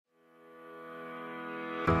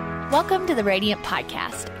Welcome to the Radiant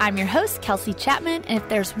Podcast. I'm your host, Kelsey Chapman, and if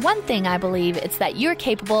there's one thing I believe, it's that you're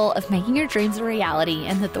capable of making your dreams a reality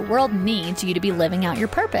and that the world needs you to be living out your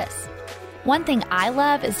purpose. One thing I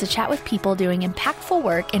love is to chat with people doing impactful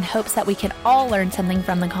work in hopes that we can all learn something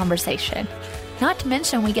from the conversation. Not to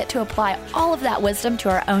mention, we get to apply all of that wisdom to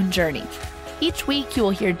our own journey. Each week, you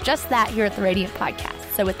will hear just that here at the Radiant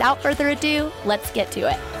Podcast. So without further ado, let's get to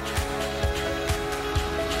it.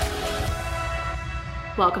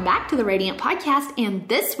 Welcome back to the Radiant Podcast, and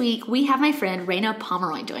this week we have my friend Reina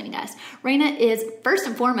Pomeroy joining us. Reina is first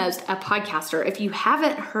and foremost a podcaster. If you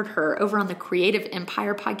haven't heard her over on the Creative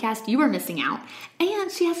Empire podcast, you are missing out.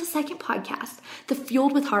 And she has a second podcast, the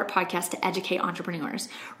Fueled with Heart podcast to educate entrepreneurs.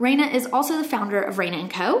 Reina is also the founder of Reina &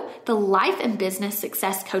 Co., the life and business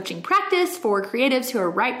success coaching practice for creatives who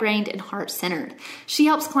are right-brained and heart-centered. She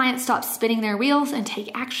helps clients stop spinning their wheels and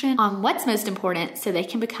take action on what's most important so they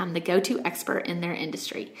can become the go-to expert in their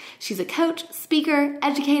industry. She's a coach, speaker,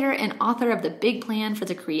 educator, and author of The Big Plan for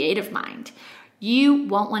the Creative Mind. You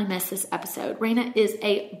won't want to miss this episode. Reina is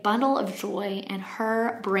a bundle of joy, and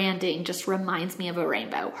her branding just reminds me of a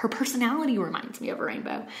rainbow. Her personality reminds me of a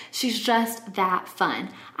rainbow. She's just that fun.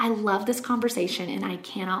 I love this conversation, and I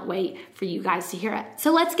cannot wait for you guys to hear it.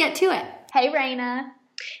 So let's get to it. Hey, Reina.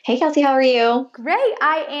 Hey, Kelsey. How are you? Great.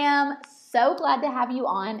 I am so glad to have you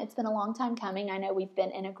on. It's been a long time coming. I know we've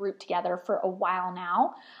been in a group together for a while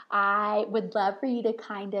now. I would love for you to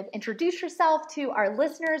kind of introduce yourself to our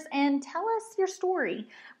listeners and tell us your story.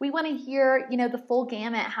 We want to hear, the full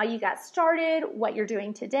gamut, how you got started, what you're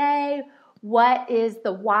doing today, what is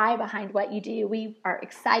the why behind what you do. We are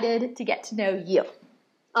excited to get to know you.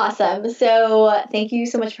 Awesome. So thank you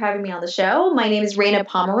so much for having me on the show. My name is Reina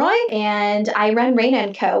Pomeroy, and I run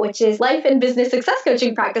Reina & Co., which is life and business success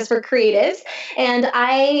coaching practice for creatives. And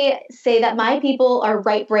I say that my people are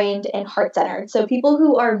right-brained and heart-centered. So people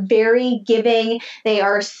who are very giving, they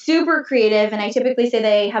are super creative, and I typically say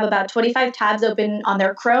they have about 25 tabs open on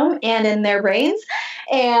their Chrome and in their brains,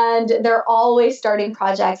 and they're always starting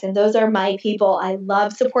projects, and those are my people. I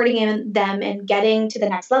love supporting them and getting to the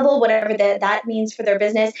next level, whatever that means for their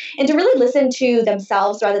business. And to really listen to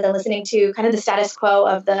themselves rather than listening to kind of the status quo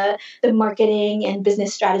of the marketing and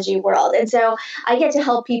business strategy world. And so I get to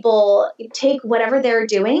help people take whatever they're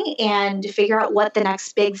doing and figure out what the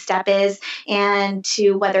next big step is, and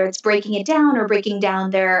to whether it's breaking it down or breaking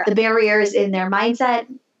down the barriers in their mindset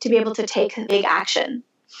to be able to take big action.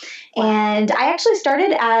 And I actually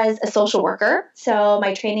started as a social worker. So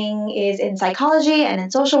my training is in psychology and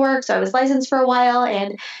in social work. So I was licensed for a while,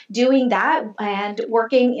 and doing that and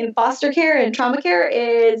working in foster care and trauma care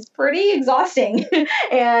is pretty exhausting.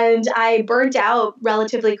 And I burnt out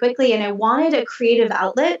relatively quickly, and I wanted a creative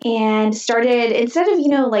outlet and started, instead of,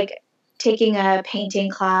 taking a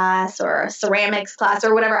painting class or a ceramics class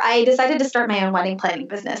or whatever, I decided to start my own wedding planning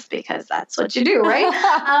business, because that's what you do,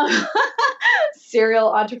 right?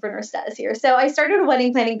 Serial entrepreneur status here. So I started a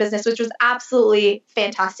wedding planning business, which was absolutely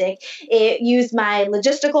fantastic. It used my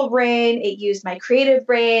logistical brain, it used my creative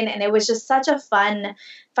brain, and it was just such a fun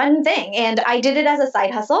thing. And I did it as a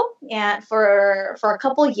side hustle, and for a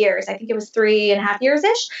couple years, I think it was 3.5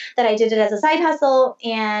 years-ish, that I did it as a side hustle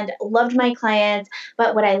and loved my clients.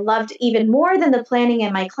 But what I loved even more than the planning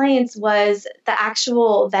and my clients was the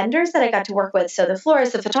actual vendors that I got to work with. So the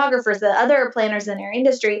florists, the photographers, the other planners in our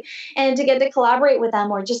industry, and to get to collaborate with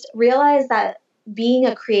them, or just realize that being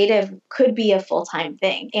a creative could be a full-time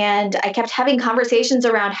thing. And I kept having conversations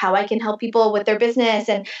around how I can help people with their business,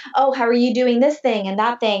 and, how are you doing this thing and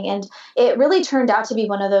that thing? And it really turned out to be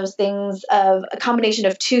one of those things of a combination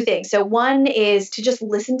of two things. So one is to just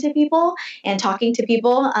listen to people and talking to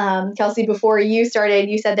people. Kelsey, before you started,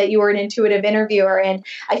 you said that you were an intuitive interviewer, and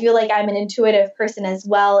I feel like I'm an intuitive person as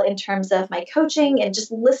well in terms of my coaching, and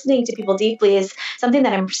just listening to people deeply is something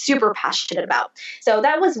that I'm super passionate about. So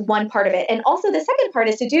that was one part of it. And also the second part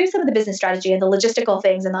is to do some of the business strategy and the logistical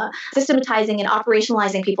things, and the systematizing and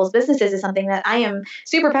operationalizing people's businesses is something that I am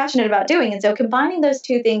super passionate about doing. And so combining those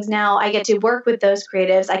two things, now I get to work with those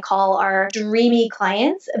creatives. I call our dreamy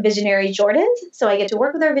clients visionary Jordans. So I get to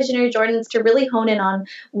work with our visionary Jordans to really hone in on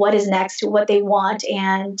what is next, what they want,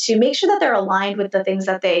 and to make sure that they're aligned with the things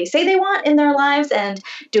that they say they want in their lives, and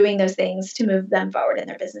doing those things to move them forward in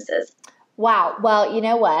their businesses. Wow. Well, you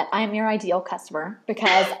know what? I am your ideal customer,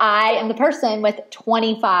 because I am the person with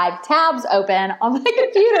 25 tabs open on my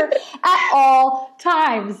computer at all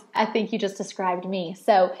times. I think you just described me.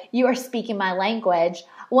 So you are speaking my language.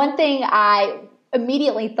 One thing I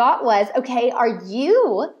immediately thought was, okay, are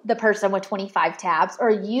you the person with 25 tabs, or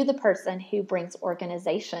are you the person who brings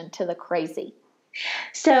organization to the crazy?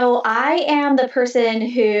 So I am the person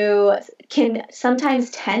who can sometimes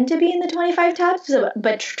tend to be in the 25 tabs,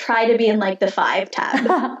 but try to be in like the 5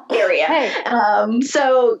 tab area. Hey.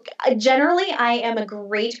 So generally I am a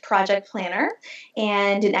great project planner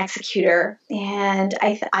and an executor. And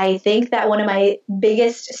I think that one of my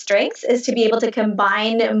biggest strengths is to be able to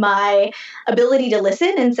combine my ability to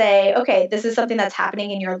listen and say, okay, this is something that's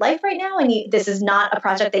happening in your life right now, and this is not a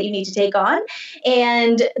project that you need to take on.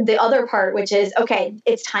 And the other part, which is, okay,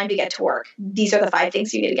 it's time to get to work. These are the 5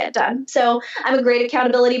 things you need to get done. So I'm a great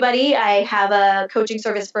accountability buddy. I have a coaching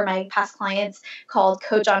service for my past clients called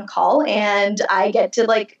Coach on Call, and I get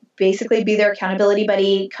to basically be their accountability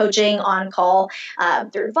buddy, coaching on call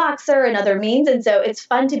through Voxer and other means. And so it's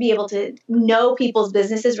fun to be able to know people's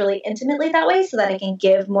businesses really intimately that way so that I can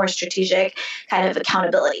give more strategic kind of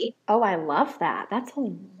accountability. Oh, I love that. That's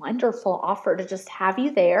a wonderful offer to just have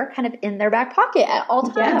you there kind of in their back pocket at all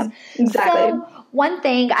times. Yeah, exactly. So one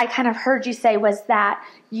thing I kind of heard you say was that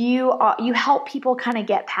you help people kind of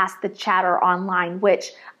get past the chatter online,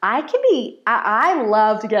 which I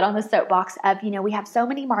love to get on the soapbox of, we have so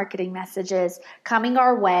many marketing messages coming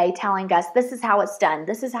our way telling us this is how it's done.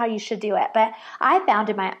 This is how you should do it. But I found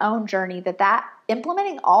in my own journey that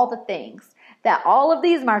implementing all the things that all of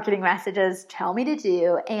these marketing messages tell me to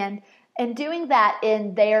do and doing that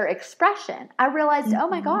in their expression, I realized, oh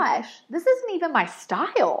my gosh, this isn't even my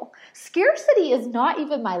style. Scarcity is not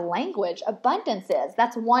even my language. Abundance is.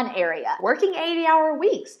 That's one area. Working 80-hour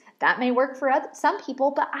weeks, that may work for some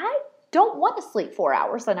people, but I don't want to sleep 4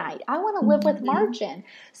 hours a night. I want to live with margin.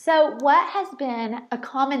 So what has been a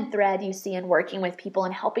common thread you see in working with people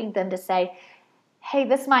and helping them to say, hey,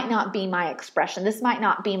 this might not be my expression. This might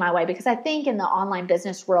not be my way. Because I think in the online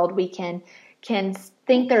business world, we can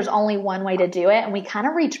think there's only one way to do it. And we kind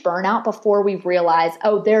of reach burnout before we realize,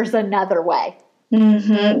 oh, there's another way.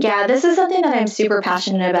 Mm-hmm. Yeah, this is something that I'm super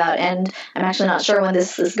passionate about, and I'm actually not sure when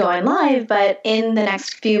this is going live, but in the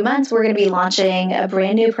next few months, we're going to be launching a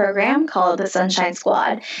brand new program called the Sunshine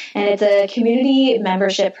Squad, and it's a community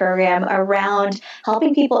membership program around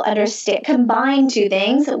helping people combine 2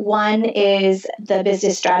 things. One is the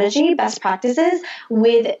business strategy, best practices,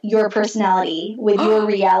 with your personality, with your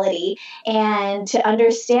reality, and to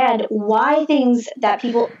understand why things that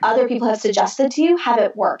other people have suggested to you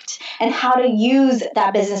haven't worked, and how to use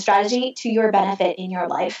that business strategy to your benefit in your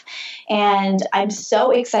life. And I'm so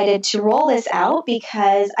excited to roll this out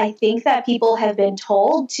because I think that people have been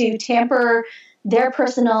told to tamper their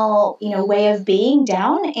personal, way of being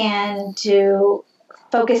down and to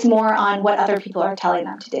focus more on what other people are telling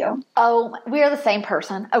them to do. Oh, we are the same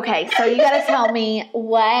person. Okay, so you got to tell me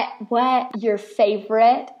what your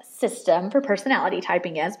favorite system for personality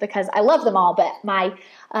typing is, because I love them all, but my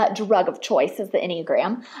drug of choice is the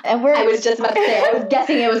Enneagram. And I was just about to say, I was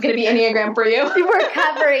guessing it was going to be Enneagram for you. We're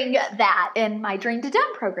covering that in my Dream to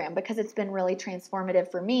Done program because it's been really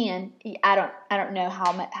transformative for me. And I don't know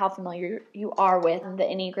how familiar you are with the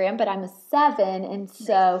Enneagram, but I'm a 7, and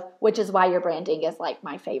so, which is why your branding is like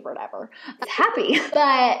my favorite ever. I'm happy.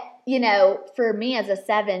 But for me as a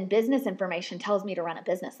 7, business information tells me to run a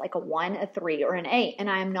business like a 1, a 3, or an 8, and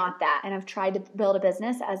I am not that. And I've tried to build a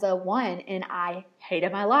business as a 1, and I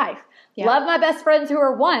hated my life. Yeah. Love my best friends who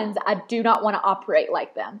are 1s. I do not want to operate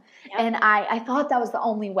like them. Yep. And I thought that was the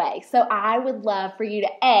only way. So I would love for you to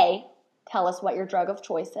A, tell us what your drug of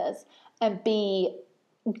choice is, and B,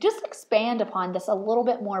 just expand upon this a little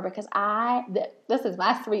bit more because this is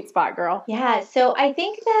my sweet spot, girl. Yeah. So I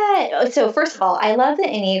think first of all, I love the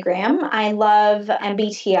Enneagram. I love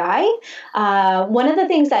MBTI. One of the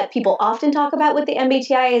things that people often talk about with the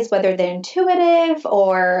MBTI is whether they're intuitive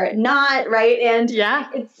or not, right? And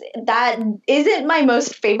that isn't my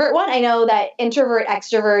most favorite one. I know that introvert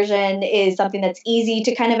extroversion is something that's easy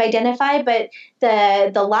to kind of identify, but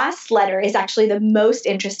the last letter is actually the most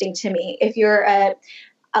interesting to me. If you're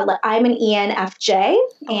I'm an ENFJ,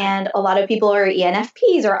 and a lot of people are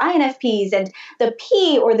ENFPs or INFPs, and the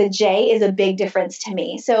P or the J is a big difference to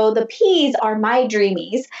me. So the Ps are my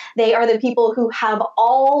dreamies. They are the people who have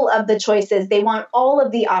all of the choices. They want all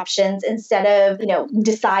of the options instead of,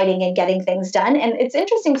 deciding and getting things done. And it's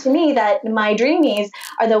interesting to me that my dreamies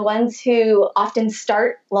are the ones who often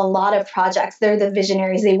start a lot of projects. They're the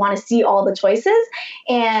visionaries. They want to see all the choices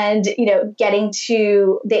and,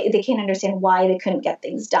 they can't understand why they couldn't get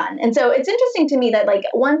things done. And so it's interesting to me that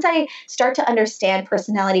once I start to understand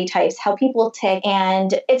personality types, how people tick,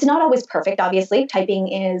 and it's not always perfect, obviously.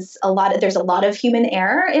 Typing is there's a lot of human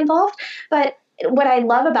error involved, but what I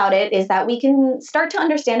love about it is that we can start to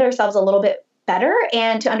understand ourselves a little bit better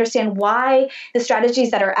and to understand why the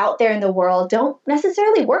strategies that are out there in the world don't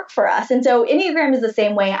necessarily work for us. And so Enneagram is the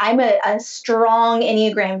same way. I'm a strong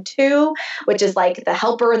Enneagram 2, which is like the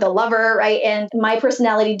helper, the lover, right? And my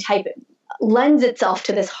personality type lends itself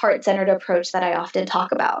to this heart-centered approach that I often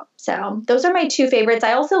talk about. So those are my two favorites.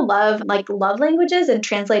 I also love love languages and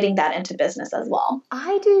translating that into business as well.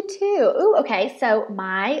 I do too. Ooh, okay. So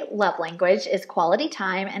my love language is quality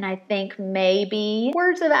time. And I think maybe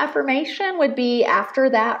words of affirmation would be after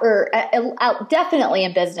that, or definitely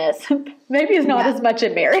in business. Maybe it's not as much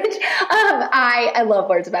in marriage. I love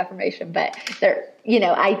words of affirmation, but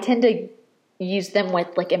I tend to use them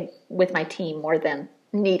with my team more than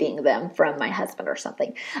needing them from my husband or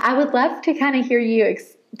something. I would love to kind of hear you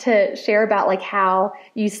to share about how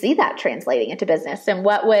you see that translating into business, and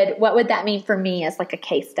what would that mean for me as a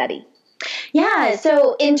case study? Yeah.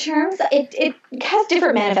 So in terms, it has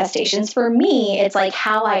different manifestations. For me, it's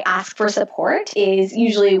how I ask for support is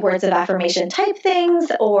usually words of affirmation type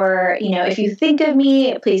things, or, if you think of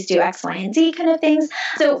me, please do X, Y, and Z kind of things.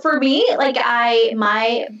 So for me,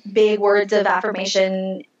 my big words of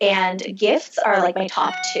affirmation and gifts are my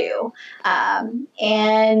top two.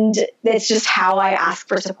 And it's just how I ask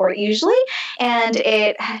for support usually. And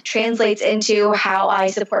it translates into how I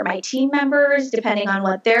support my team members, depending on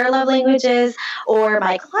what their love language is, or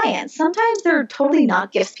my clients. Sometimes they're totally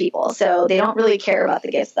not gifts people, so they don't really care about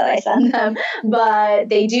the gifts that I send them, but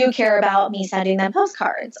they do care about me sending them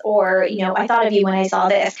postcards, or, I thought of you when I saw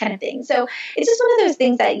this kind of thing. So it's just one of those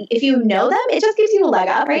things that if you know them, it just gives you a leg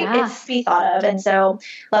up, right? Yeah. It's to be thought of. And so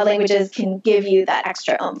love languages can give you that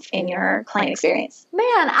extra oomph in your client experience. Man,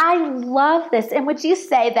 I love this. And would you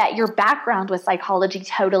say that your background with psychology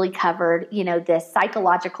totally covered, this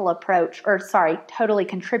psychological approach, totally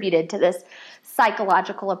contributed to this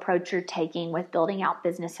psychological approach you're taking with building out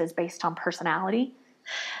businesses based on personality?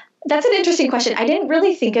 That's an interesting question. I didn't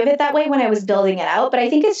really think of it that way when I was building it out, but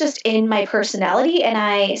I think it's just in my personality, and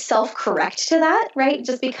I self-correct to that, right?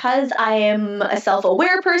 Just because I am a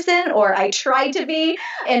self-aware person, or I try to be,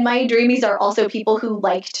 and my dreamies are also people who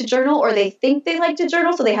like to journal, or they think they like to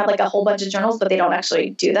journal, so they have a whole bunch of journals, but they don't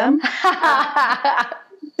actually do them.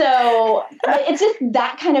 So it's just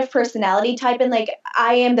that kind of personality type. And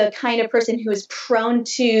I am the kind of person who is prone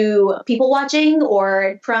to people watching,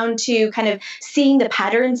 or prone to kind of seeing the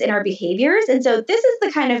patterns in our behaviors. And so this is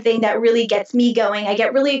the kind of thing that really gets me going. I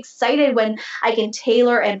get really excited when I can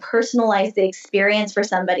tailor and personalize the experience for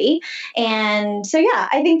somebody. And so, yeah,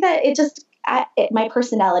 I think that my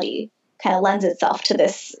personality kind of lends itself to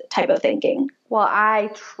this type of thinking. Well, I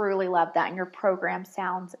truly love that. And your program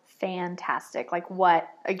sounds fantastic. What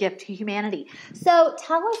a gift to humanity. So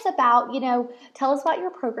tell us about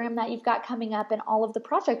your program that you've got coming up and all of the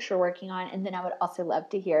projects you're working on. And then I would also love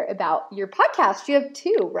to hear about your podcast. You have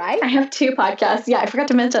two, right? I have two podcasts. Yeah, I forgot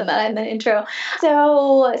to mention that in the intro.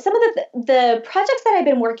 So some of the projects that I've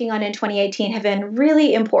been working on in 2018 have been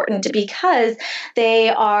really important because they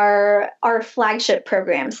are our flagship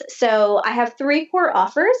programs. So I have three core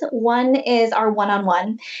offers. One is our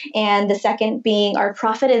one-on-one, and the second being our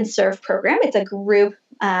Profit and Serve program. It's a group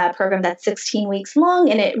program that's 16 weeks long,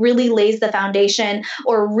 and it really lays the foundation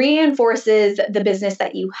or reinforces the business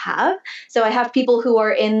that you have. So I have people who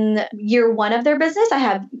are in year 1 of their business. I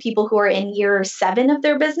have people who are in year 7 of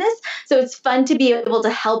their business. So it's fun to be able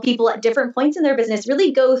to help people at different points in their business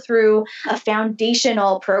really go through a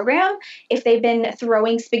foundational program. If they've been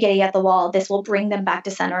throwing spaghetti at the wall, this will bring them back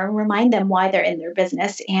to center and remind them why they're in their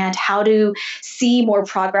business and how to see more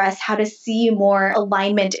progress, how to see more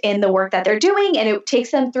alignment in the work that they're doing. And it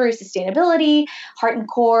takes them through sustainability, heart and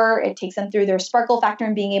core. It takes them through their sparkle factor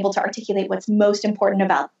and being able to articulate what's most important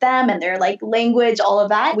about them and their language, all of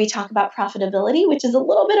that. We talk about profitability, which is a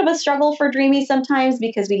little bit of a struggle for dreamies sometimes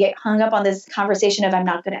because we get hung up on this conversation of I'm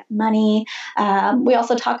not good at money. We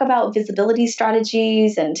also talk about visibility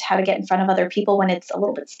strategies and how to get in front of other people when it's a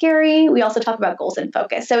little bit scary. We also talk about goals and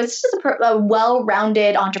focus. So it's just a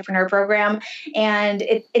well-rounded entrepreneur program. And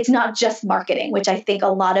it's not just marketing, which I think a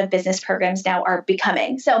lot of business programs now are becoming.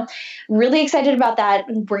 So really excited about that.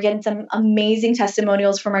 We're getting some amazing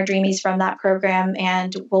testimonials from our dreamies from that program,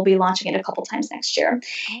 and we'll be launching it a couple times next year.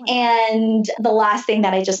 And the last thing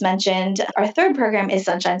that I just mentioned, our third program is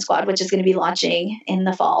Sunshine Squad, which is going to be launching in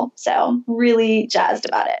the fall. So really jazzed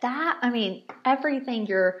about it. Everything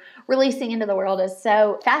you're releasing into the world is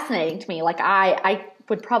so fascinating to me. I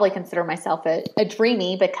would probably consider myself a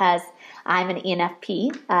dreamie because I'm an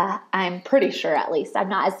ENFP. I'm pretty sure, at least. I'm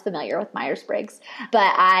not as familiar with Myers-Briggs,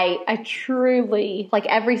 but I truly,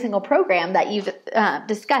 every single program that you've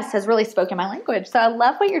discussed has really spoken my language. So I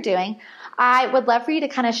love what you're doing. I would love for you to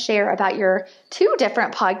kind of share about your two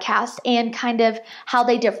different podcasts and kind of how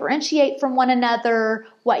they differentiate from one another,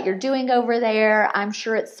 what you're doing over there. I'm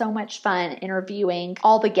sure it's so much fun interviewing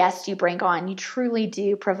all the guests you bring on. You truly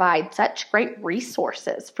do provide such great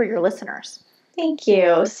resources for your listeners. Thank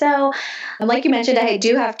you. So, like you mentioned, I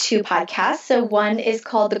do have two podcasts. So one is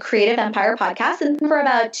called the Creative Empire Podcast. And for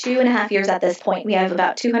about 2.5 years at this point, we have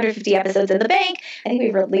about 250 episodes in the bank. I think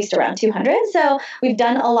we've released around 200. So we've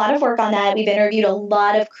done a lot of work on that. We've interviewed a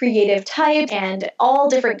lot of creative types and all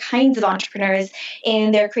different kinds of entrepreneurs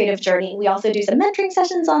in their creative journey. We also do some mentoring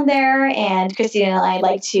sessions on there. And Christine and I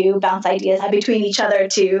like to bounce ideas between each other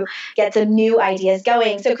to get some new ideas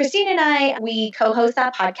going. So Christine and I, we co-host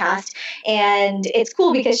that podcast. And it's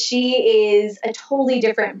cool because she is a totally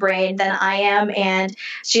different brain than I am. And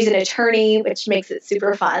she's an attorney, which makes it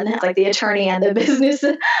super fun. It's like the attorney and the business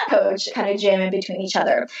coach kind of jam in between each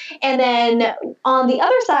other. And then on the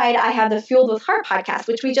other side, I have the Fueled with Heart podcast,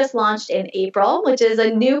 which we just launched in April, which is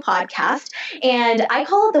a new podcast. And I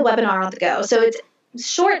call it the webinar on the go. So it's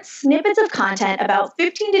short snippets of content, about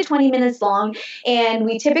 15 to 20 minutes long. And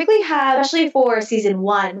we typically have, especially for season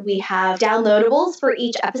 1, we have downloadables for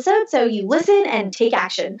each episode. So you listen and take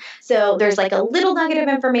action. So there's like a little nugget of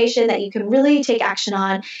information that you can really take action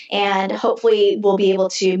on. And hopefully we'll be able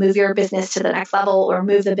to move your business to the next level or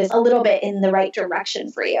move the business a little bit in the right direction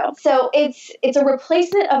for you. So it's a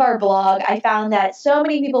replacement of our blog. I found that so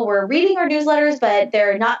many people were reading our newsletters, but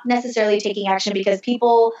they're not necessarily taking action because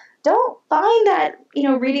people don't find that,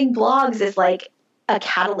 reading blogs is like a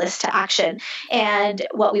catalyst to action. And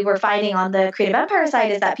what we were finding on the Creative Empire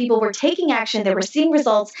side is that people were taking action, they were seeing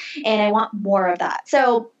results, and I want more of that.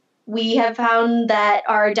 So we have found that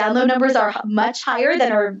our download numbers are much higher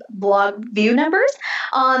than our blog view numbers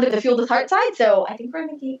on the Fueled with Heart side. So I think we're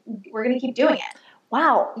going to keep doing it.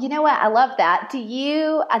 Wow. You know what? I love that. Do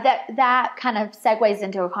you, that kind of segues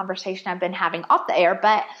into a conversation I've been having off the air,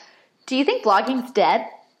 but do you think blogging's dead?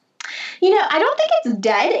 I don't think it's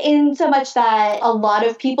dead in so much that a lot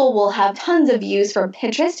of people will have tons of views from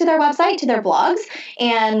Pinterest to their website, to their blogs,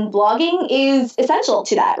 and blogging is essential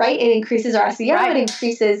to that, right? It increases our SEO, right. It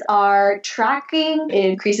increases our tracking, it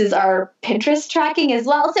increases our Pinterest tracking as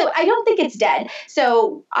well. So I don't think it's dead.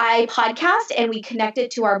 So I podcast and we connect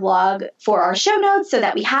it to our blog for our show notes so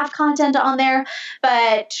that we have content on there.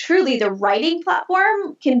 But truly, the writing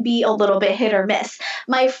platform can be a little bit hit or miss.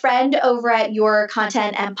 My friend over at Your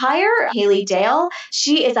Content Empire, Haley Dale,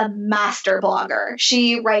 she is a master blogger.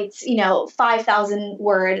 She writes, 5,000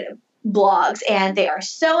 word blogs and they are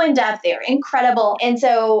so in depth. They are incredible. And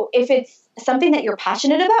so if it's something that you're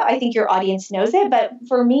passionate about, I think your audience knows it. But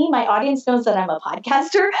for me, my audience knows that I'm a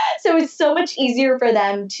podcaster. So it's so much easier for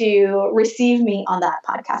them to receive me on that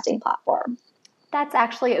podcasting platform. That's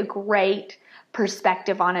actually a great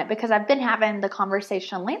perspective on it because I've been having the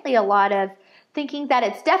conversation lately a lot of thinking that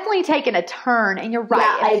it's definitely taken a turn, and you're right.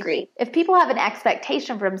 Yeah, I agree. If people have an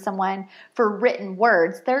expectation from someone for written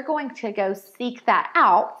words, they're going to go seek that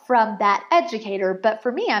out from that educator. But for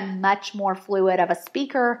me, I'm much more fluid of a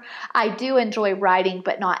speaker. I do enjoy writing,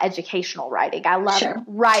 but not educational writing. I love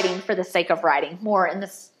writing for the sake of writing, more in the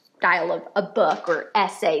style of a book or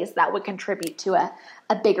essays that would contribute to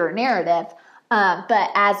a bigger narrative.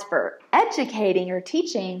 But as for educating or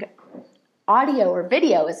teaching, audio or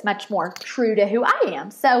video is much more true to who I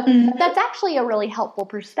am. So that's actually a really helpful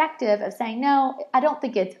perspective of saying, no, I don't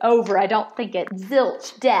think it's over. I don't think it's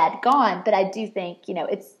zilch, dead, gone. But I do think,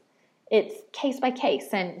 it's case by case.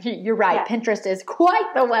 And you're right. Yeah. Pinterest is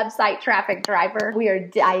quite the website traffic driver. We are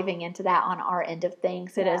diving into that on our end of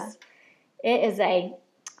things. It is a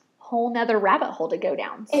whole nother rabbit hole to go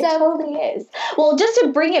down. It totally is. Well, just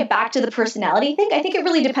to bring it back to the personality thing, I think it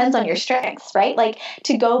really depends on your strengths, right? Like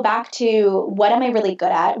to go back to what am I really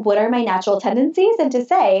good at? What are my natural tendencies? And to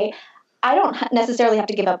say, I don't necessarily have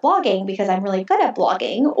to give up blogging because I'm really good at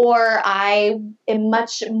blogging, or I am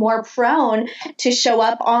much more prone to show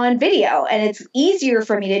up on video and it's easier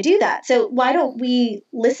for me to do that. So why don't we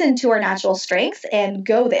listen to our natural strengths and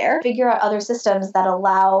go there, figure out other systems that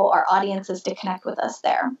allow our audiences to connect with us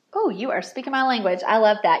there? Oh, you are speaking my language. I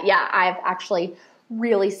love that. Yeah, I've actually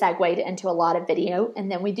really segued into a lot of video, and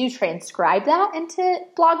then we do transcribe that into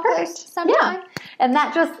blog posts sometimes. Yeah. And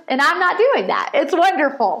I'm not doing that. It's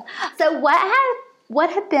wonderful. So what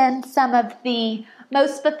have been some of the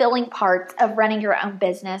most fulfilling parts of running your own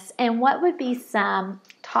business, and what would be some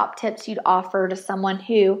top tips you'd offer to someone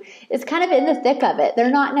who is kind of in the thick of it? They're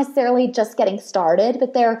not necessarily just getting started,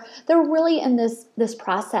 but they're really in this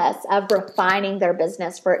process of refining their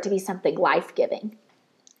business for it to be something life-giving.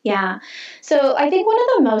 Yeah. So I think one of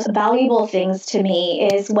the most valuable things to me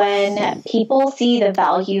is when people see the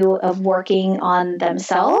value of working on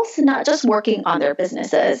themselves, not just working on their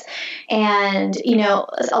businesses. And,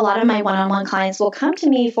 a lot of my one-on-one clients will come to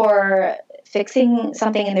me for fixing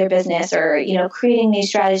something in their business or, creating new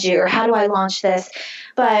strategy or how do I launch this?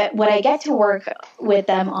 But what I get to work with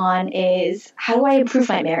them on is how do I improve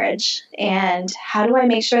my marriage and how do I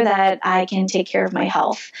make sure that I can take care of my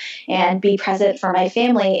health and be present for my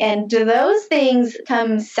family. And those things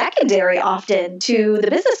come secondary often to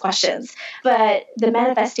the business questions. But the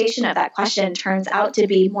manifestation of that question turns out to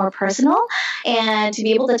be more personal, and to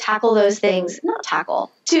be able to tackle those things, not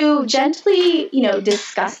tackle, to gently,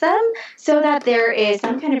 discuss them so that there is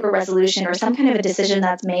some kind of a resolution or some kind of a decision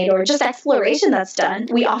that's made or just exploration that's done.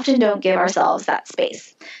 We often don't give ourselves that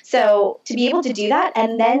space. So to be able to do that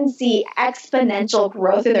and then see exponential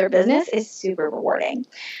growth in their business is super rewarding.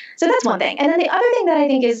 So that's one thing. And then the other thing that I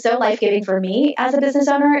think is so life-giving for me as a business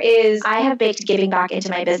owner is I have baked giving back into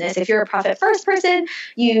my business. If you're a profit first person,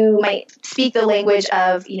 you might speak the language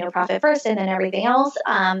of, profit first and then everything else.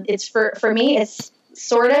 It's for me, it's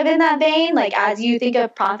sort of in that vein. Like as you think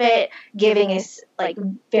of profit, giving is like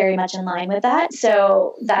very much in line with that.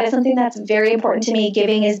 So that is something that's very important to me.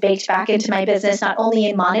 Giving is baked back into my business, not only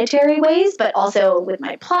in monetary ways, but also with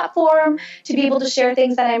my platform to be able to share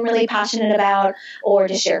things that I'm really passionate about or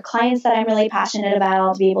to share clients that I'm really passionate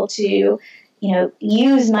about, to be able to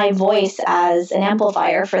use my voice as an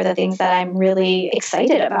amplifier for the things that I'm really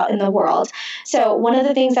excited about in the world. So one of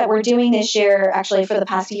the things that we're doing this year, actually for the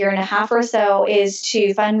past year and a half or so, is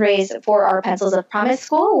to fundraise for our Pencils of Promise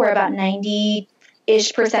School. We're about 90%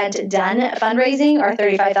 done fundraising our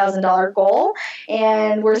 $35,000 goal.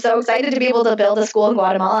 And we're so excited to be able to build a school in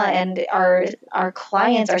Guatemala, and our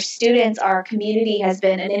clients, our students, our community has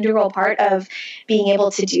been an integral part of being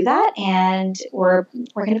able to do that. And we're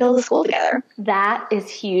going to build a school together. That is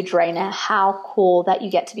huge, Reina. How cool that you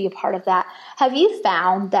get to be a part of that. Have you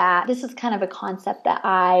found that this is kind of a concept that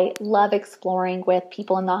I love exploring with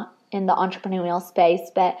people in the entrepreneurial space,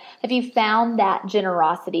 but have you found that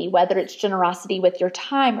generosity, whether it's generosity with your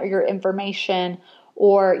time or your information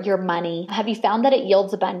or your money, have you found that it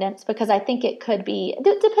yields abundance? Because I think it could be,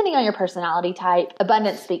 depending on your personality type,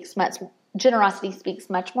 generosity speaks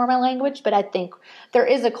much more my language, but I think there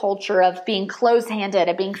is a culture of being close-handed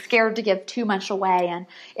and being scared to give too much away. And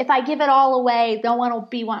if I give it all away, no one will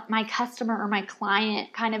be my customer or my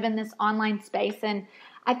client kind of in this online space. And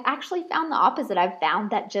I've actually found the opposite. I've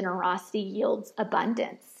found that generosity yields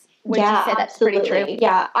abundance. Would you say that's absolutely. pretty true?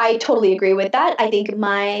 Yeah, I totally agree with that. I think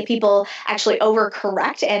my people actually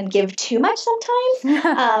overcorrect and give too much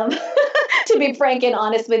sometimes, to be frank and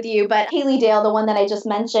honest with you. But Haley Dale, the one that I just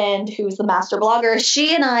mentioned, who's the master blogger,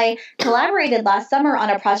 she and I collaborated last summer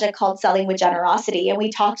on a project called Selling with Generosity. And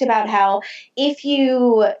we talked about how if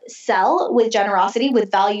you sell with generosity,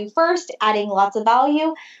 with value first, adding lots of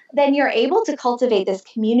value, then you're able to cultivate this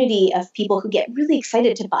community of people who get really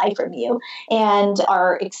excited to buy from you and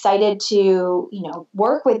are excited to,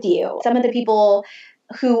 work with you. Some of the people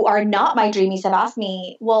who are not my dreamies have asked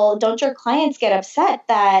me, well, don't your clients get upset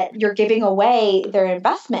that you're giving away their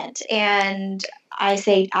investment? And I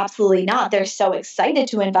say, absolutely not. They're so excited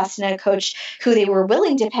to invest in a coach who they were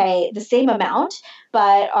willing to pay the same amount,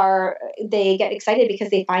 but they get excited because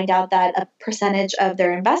they find out that a percentage of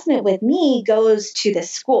their investment with me goes to the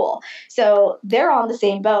school. So they're on the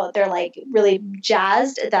same boat. They're like really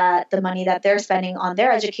jazzed that the money that they're spending on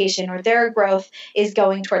their education or their growth is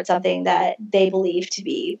going towards something that they believe to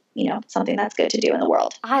be, something that's good to do in the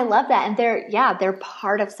world. I love that. And they're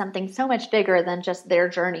part of something so much bigger than just their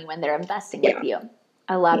journey when they're investing with you.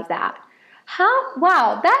 I love that.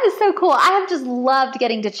 Wow, that is so cool. I have just loved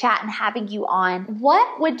getting to chat and having you on.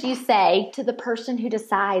 What would you say to the person who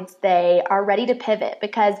decides they are ready to pivot?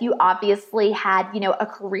 Because you obviously had, a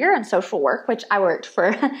career in social work, which I worked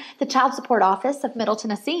for the Child Support Office of Middle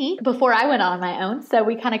Tennessee before I went on my own. So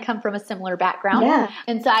we kind of come from a similar background. Yeah.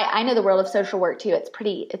 And so I know the world of social work too.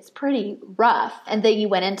 It's pretty rough. And then you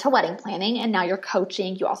went into wedding planning and now you're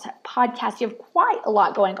coaching. You also have podcasts. You have quite a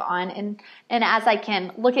lot going on. And as I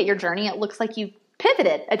can look at your journey, it looks like you've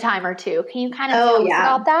pivoted a time or two. Can you kind of tell us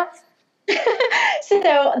about that?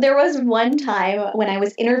 So there was one time when I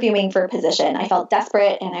was interviewing for a position. I felt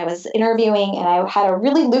desperate and I was interviewing and I had a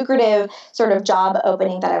really lucrative sort of job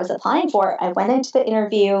opening that I was applying for. I went into the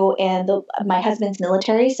interview and my husband's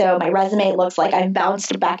military, so my resume looks like I've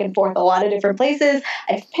bounced back and forth a lot of different places.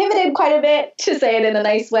 I've pivoted quite a bit, to say it in a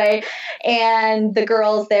nice way. And the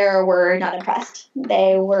girls there were not impressed.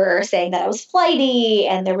 They were saying that I was flighty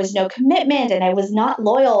and there was no commitment and I was not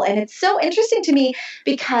loyal. And it's so interesting to me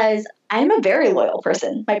because I'm a very loyal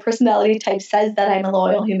person. My personality type says that I'm a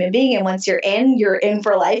loyal human being. And once you're in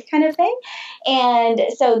for life kind of thing. And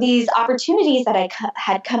so these opportunities that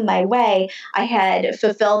had come my way, I had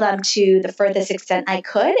fulfilled them to the furthest extent I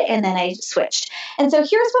could. And then I switched. And so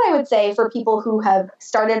here's what I would say for people who have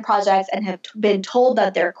started projects and have been told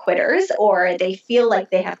that they're quitters, or they feel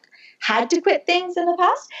like they have had to quit things in the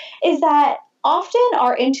past, is that often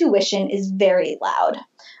our intuition is very loud.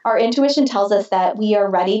 Our intuition tells us that we are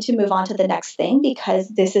ready to move on to the next thing because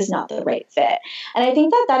this is not the right fit. And I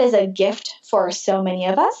think that that is a gift for so many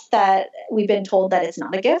of us, that we've been told that it's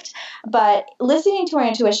not a gift. But listening to our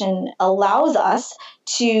intuition allows us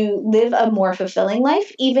to live a more fulfilling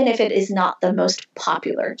life, even if it is not the most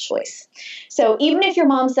popular choice. So even if your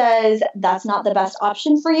mom says that's not the best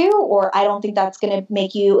option for you, or I don't think that's going to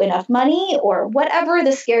make you enough money, or whatever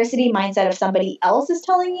the scarcity mindset of somebody else is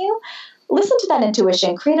telling you, listen to that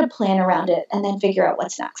intuition, create a plan around it, and then figure out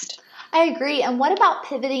what's next. I agree. And what about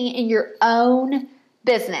pivoting in your own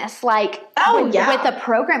business, like with a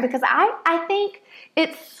program? Because I think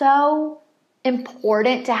it's so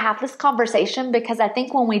important to have this conversation, because I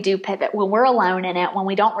think when we do pivot, when we're alone in it, when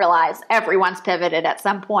we don't realize everyone's pivoted at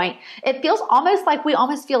some point, it feels almost like we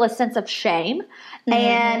almost feel a sense of shame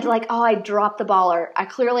and like, oh, I dropped the ball, or I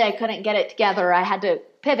couldn't get it together. I had to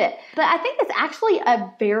pivot. But I think it's actually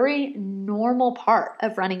a very normal part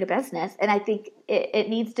of running a business. And I think it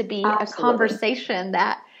needs to be a conversation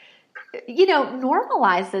that,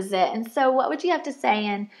 normalizes it. And so what would you have to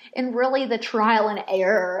say in really the trial and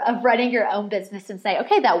error of running your own business and say,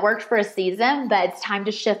 okay, that worked for a season, but it's time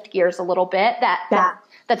to shift gears a little bit.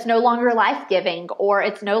 That's no longer life-giving, or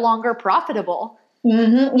it's no longer profitable.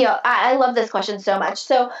 Mm-hmm. Yeah, I love this question so much.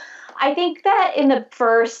 So I think that in the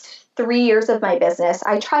first 3 years of my business,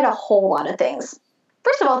 I tried a whole lot of things.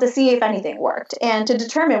 First of all, to see if anything worked and to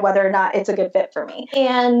determine whether or not it's a good fit for me.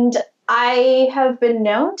 And I have been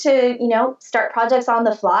known to, start projects on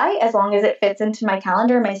the fly as long as it fits into my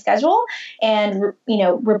calendar, my schedule, and,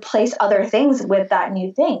 replace other things with that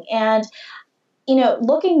new thing. And,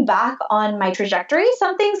 looking back on my trajectory,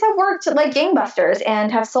 some things have worked like gangbusters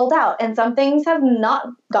and have sold out, and some things have not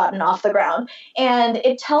gotten off the ground. And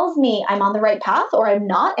it tells me I'm on the right path or I'm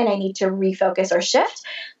not, and I need to refocus or shift.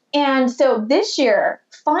 And so this year,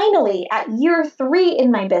 finally, at year 3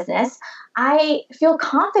 in my business, I feel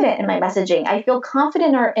confident in my messaging. I feel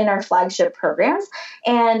confident in our flagship programs,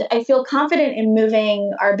 and I feel confident in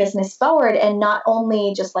moving our business forward, and not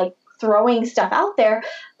only just like throwing stuff out there,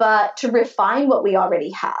 but to refine what we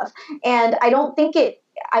already have. And I don't think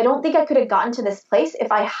I could have gotten to this place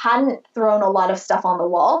if I hadn't thrown a lot of stuff on the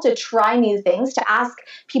wall to try new things, to ask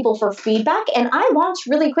people for feedback. And I launched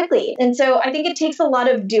really quickly. And so I think it takes a lot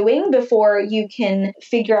of doing before you can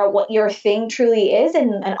figure out what your thing truly is,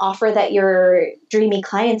 and an offer that your dreamy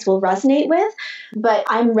clients will resonate with. But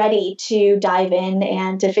I'm ready to dive in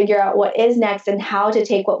and to figure out what is next and how to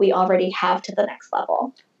take what we already have to the next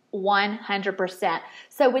level. 100%.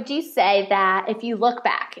 So would you say that if you look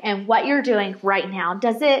back and what you're doing right now,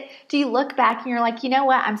 do you look back and you're like, you know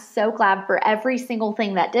what, I'm so glad for every single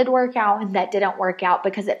thing that did work out and that didn't work out,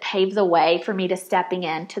 because it paved the way for me to stepping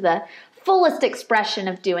into the fullest expression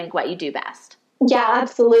of doing what you do best? Yeah,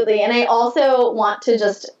 absolutely. And I also want to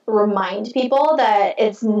just remind people that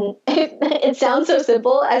it sounds so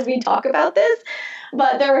simple as we talk about this,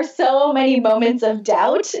 but there are so many moments of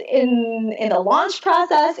doubt in the launch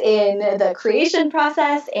process, in the creation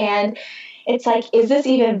process. And it's like, is this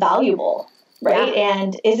even valuable? Right? Yeah.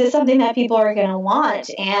 And is this something that people are going to want?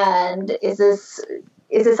 And is this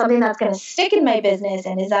something that's going to stick in my business?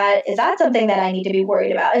 And is that something that I need to be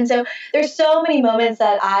worried about? And so there's so many moments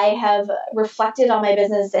that I have reflected on my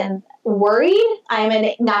business and worried. I'm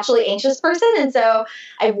a naturally anxious person. And so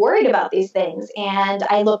I've worried about these things. And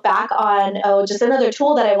I look back on, just another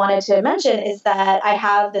tool that I wanted to mention is that I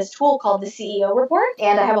have this tool called the CEO report.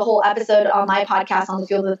 And I have a whole episode on my podcast on the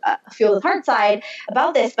Fuel with Heart side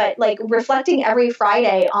about this, but like reflecting every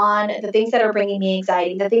Friday on the things that are bringing me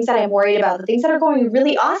anxiety, the things that I'm worried about, the things that are going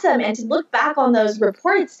really awesome, and to look back on those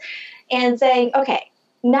reports and saying, okay,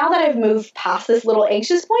 now that I've moved past this little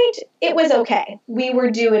anxious point, it was okay. We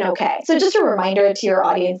were doing okay. So just a reminder to your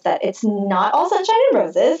audience that it's not all sunshine and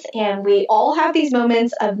roses, and we all have these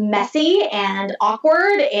moments of messy and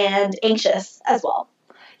awkward and anxious as well.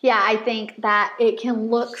 Yeah, I think that it can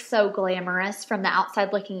look so glamorous from the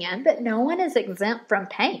outside looking in, but no one is exempt from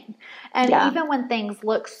pain. And even when things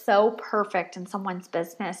look so perfect in someone's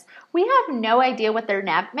business, we have no idea what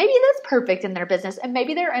maybe it is perfect in their business, and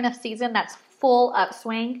maybe they're in a season that's full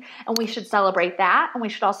upswing, and we should celebrate that. And we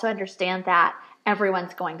should also understand that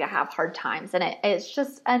everyone's going to have hard times, and it's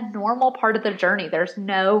just a normal part of the journey. There's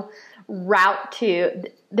no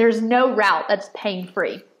there's no route that's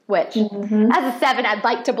pain-free, which as a 7, I'd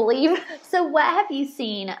like to believe. So what have you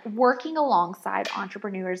seen working alongside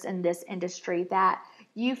entrepreneurs in this industry that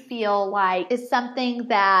you feel like is something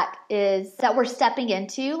that we're stepping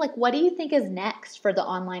into? Like, what do you think is next for the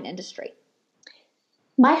online industry?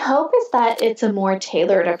 My hope is that it's a more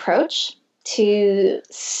tailored approach to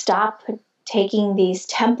stop taking these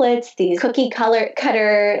templates, these cookie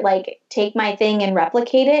cutter, like take my thing and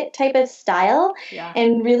replicate it type of style,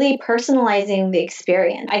 and really personalizing the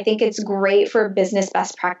experience. I think it's great for business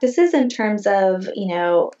best practices in terms of,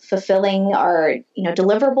 fulfilling our,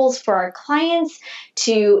 deliverables for our clients,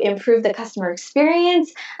 to improve the customer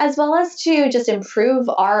experience, as well as to just improve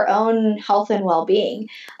our own health and well-being.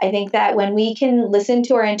 I think that when we can listen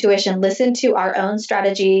to our intuition, listen to our own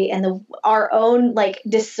strategy and our own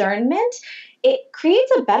discernment, it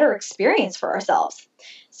creates a better experience for ourselves.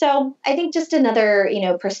 So I think just another,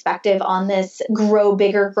 perspective on this grow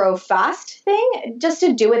bigger, grow fast thing, just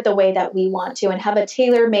to do it the way that we want to and have a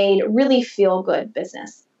tailor-made, really feel good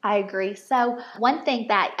business. I agree. So one thing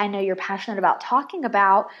that I know you're passionate about talking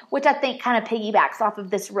about, which I think kind of piggybacks off of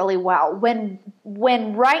this really well, when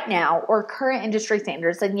right now or current industry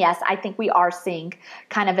standards, and yes, I think we are seeing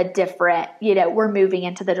kind of a different, we're moving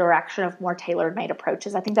into the direction of more tailor-made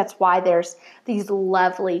approaches. I think that's why there's these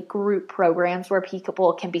lovely group programs where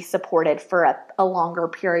people can be supported for a longer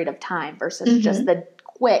period of time versus just the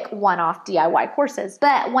quick one-off DIY courses.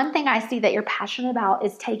 But one thing I see that you're passionate about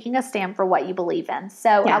is taking a stand for what you believe in. So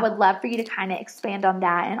I would love for you to kind of expand on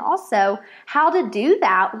that, and also how to do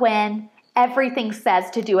that when everything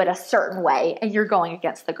says to do it a certain way and you're going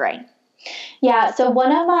against the grain. Yeah, so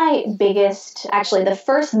one of my biggest, actually the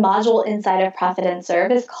first module inside of Profit and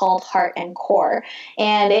Serve is called Heart and Core.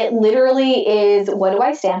 And it literally is, what do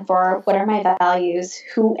I stand for? What are my values?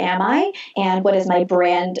 Who am I? And what does my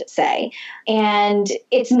brand say? And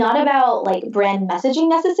it's not about brand messaging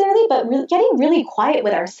necessarily, but getting really quiet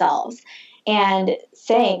with ourselves and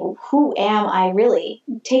saying, who am I really?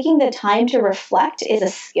 Taking the time to reflect is a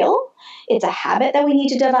skill. It's a habit that we need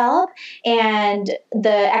to develop. And the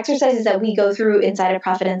exercises that we go through inside of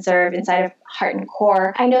Profit and Serve, inside of Heart and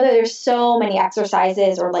Core, I know that there's so many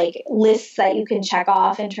exercises or lists that you can check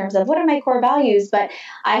off in terms of what are my core values. But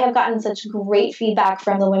I have gotten such great feedback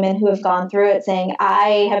from the women who have gone through it saying,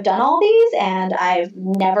 I have done all these and I've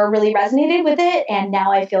never really resonated with it. And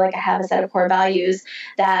now I feel like I have a set of core values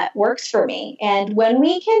that works for me. And when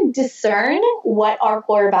we can discern what our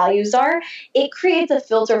core values are, it creates a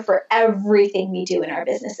filter for everything we do in our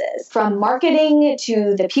businesses, from marketing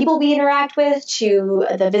to the people we interact with to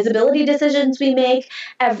the visibility decisions we make,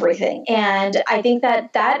 everything. And I think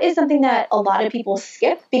that is something that a lot of people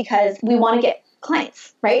skip because we want to get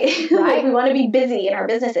clients, right? We want to be busy in our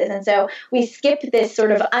businesses. And so we skip this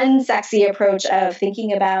sort of unsexy approach of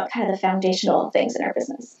thinking about kind of the foundational things in our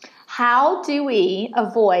business. How do we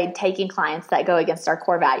avoid taking clients that go against our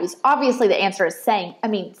core values? Obviously, the answer is saying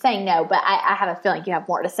no, but I have a feeling you have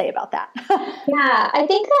more to say about that. Yeah, I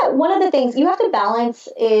think that one of the things you have to balance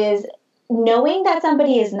is knowing that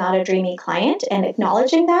somebody is not a dreamy client and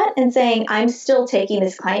acknowledging that and saying, I'm still taking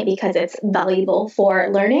this client because it's valuable for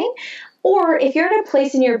learning. Or if you're in a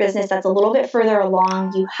place in your business that's a little bit further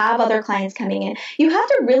along, you have other clients coming in, you have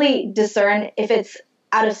to really discern if it's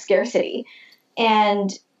out of scarcity. And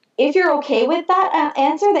if you're okay with that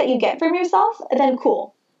answer that you get from yourself, then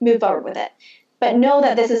cool, move forward with it. But know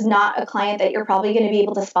that this is not a client that you're probably going to be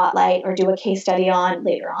able to spotlight or do a case study on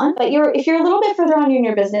later on. But if you're a little bit further on in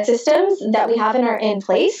your business, systems that we have in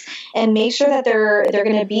place, and make sure that they're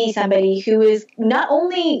going to be somebody who is not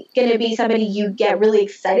only going to be somebody you get really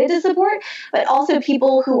excited to support, but also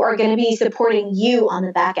people who are going to be supporting you on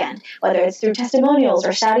the back end, whether it's through testimonials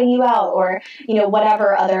or shouting you out or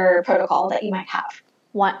whatever other protocol that you might have.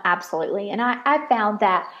 Absolutely. And I found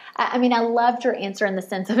that, I loved your answer in the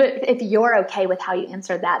sense of if you're okay with how you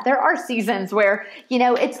answered that. There are seasons where,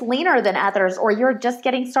 it's leaner than others, or you're just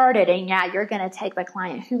getting started and you're going to take the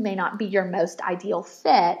client who may not be your most ideal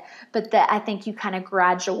fit, but that I think you kind of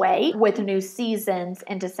graduate with new seasons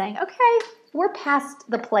into saying, okay, we're past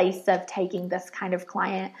the place of taking this kind of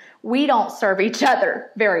client. We don't serve each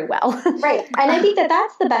other very well. Right. And I think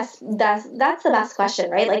that's the best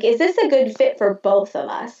question, right? Is this a good fit for both of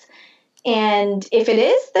us? And if it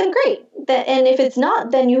is, then great. And if it's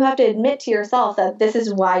not, then you have to admit to yourself that this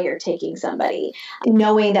is why you're taking somebody,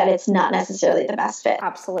 knowing that it's not necessarily the best fit.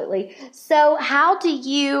 Absolutely. So how do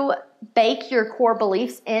you bake your core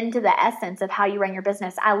beliefs into the essence of how you run your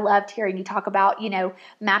business? I loved hearing you talk about,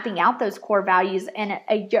 mapping out those core values. And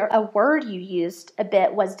a word you used a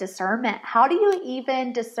bit was discernment. How do you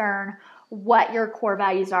even discern what your core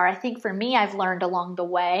values are. I think for me, I've learned along the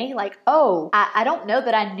way, like, oh, I don't know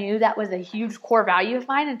that I knew that was a huge core value of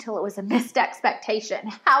mine until it was a missed expectation.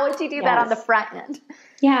 How would you do that on the front end?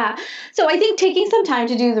 Yeah. So I think taking some time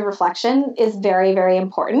to do the reflection is very, very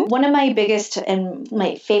important. One of my biggest and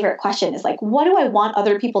my favorite question is like, what do I want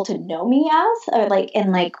other people to know me as? Or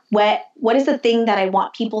what is the thing that I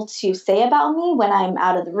want people to say about me when I'm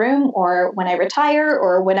out of the room or when I retire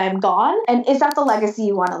or when I'm gone? And is that the legacy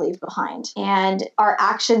you want to leave behind? And our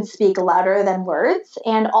actions speak louder than words.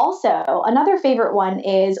 And also another favorite one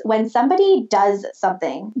is when somebody does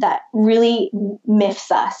something that really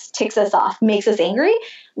miffs us, ticks us off, makes us angry.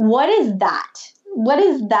 What is that? What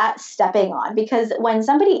is that stepping on? Because when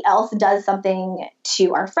somebody else does something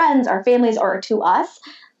to our friends, our families, or to us,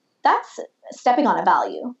 that's stepping on a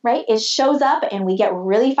value, right? It shows up and we get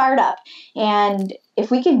really fired up. And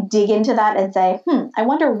if we can dig into that and say, I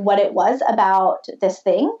wonder what it was about this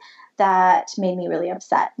thing that made me really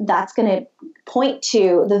upset, that's going to point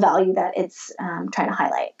to the value that it's trying to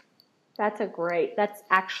highlight. That's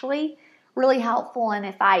actually really helpful. And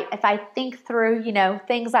if I think through,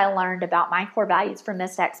 things I learned about my core values from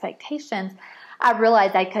missed expectations, I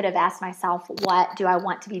realized I could have asked myself, what do I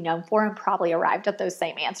want to be known for? And probably arrived at those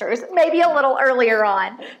same answers, maybe a little earlier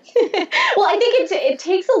on. Well, I think it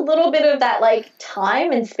takes a little bit of that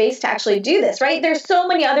time and space to actually do this, right? There's so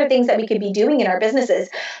many other things that we could be doing in our businesses.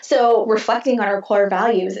 So reflecting on our core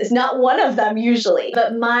values is not one of them usually.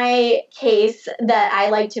 But my case that I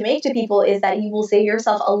like to make to people is that you will save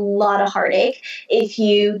yourself a lot of heartache if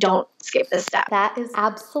you don't skip this step. That is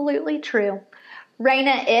absolutely true.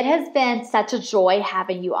 Reina, it has been such a joy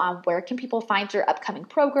having you on. Where can people find your upcoming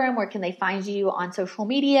program? Where can they find you on social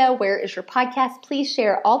media? Where is your podcast? Please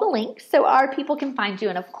share all the links so our people can find you.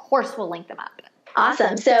 And of course, we'll link them up.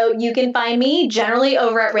 Awesome. So you can find me generally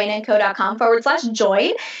over at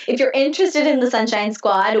reinaandco.com/join. If you're interested in the Sunshine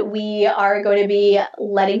Squad, we are going to be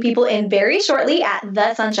letting people in very shortly at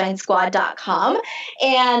thessunshinesquad.com.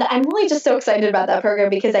 And I'm really just so excited about that program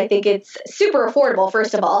because I think it's super affordable,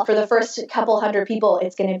 first of all. For the first couple hundred people,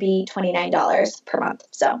 it's going to be $29 per month.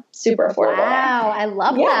 So super affordable. Wow. I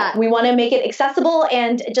love that. We want to make it accessible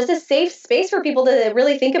and just a safe space for people to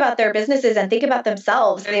really think about their businesses and think about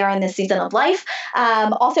themselves where they are in this season of life.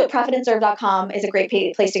 Also, profitandserve.com is a great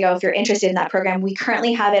place to go if you're interested in that program. We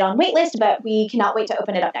currently have it on waitlist, but we cannot wait to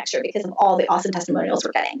open it up next year because of all the awesome testimonials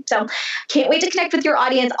we're getting. So can't wait to connect with your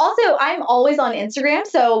audience. Also, I'm always on Instagram,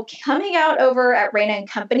 so come hang out over at Reina &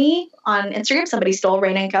 Company on Instagram. Somebody stole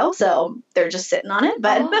Reina & Co., so they're just sitting on it,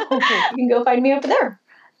 but you can go find me over there.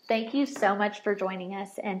 Thank you so much for joining us,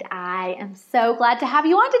 and I am so glad to have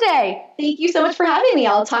you on today. Thank you so much for having me.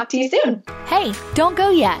 I'll talk to you soon. Hey, don't go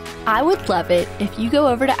yet. I would love it if you go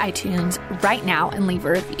over to iTunes right now and leave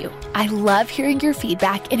a review. I love hearing your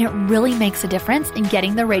feedback, and it really makes a difference in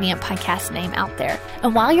getting the Radiant Podcast name out there.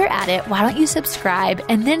 And while you're at it, why don't you subscribe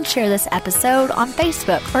and then share this episode on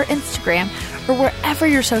Facebook or Instagram or wherever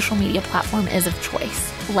your social media platform is of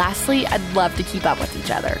choice. Lastly, I'd love to keep up with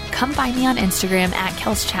each other. Come find me on Instagram at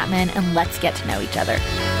Kels Chapman and let's get to know each other.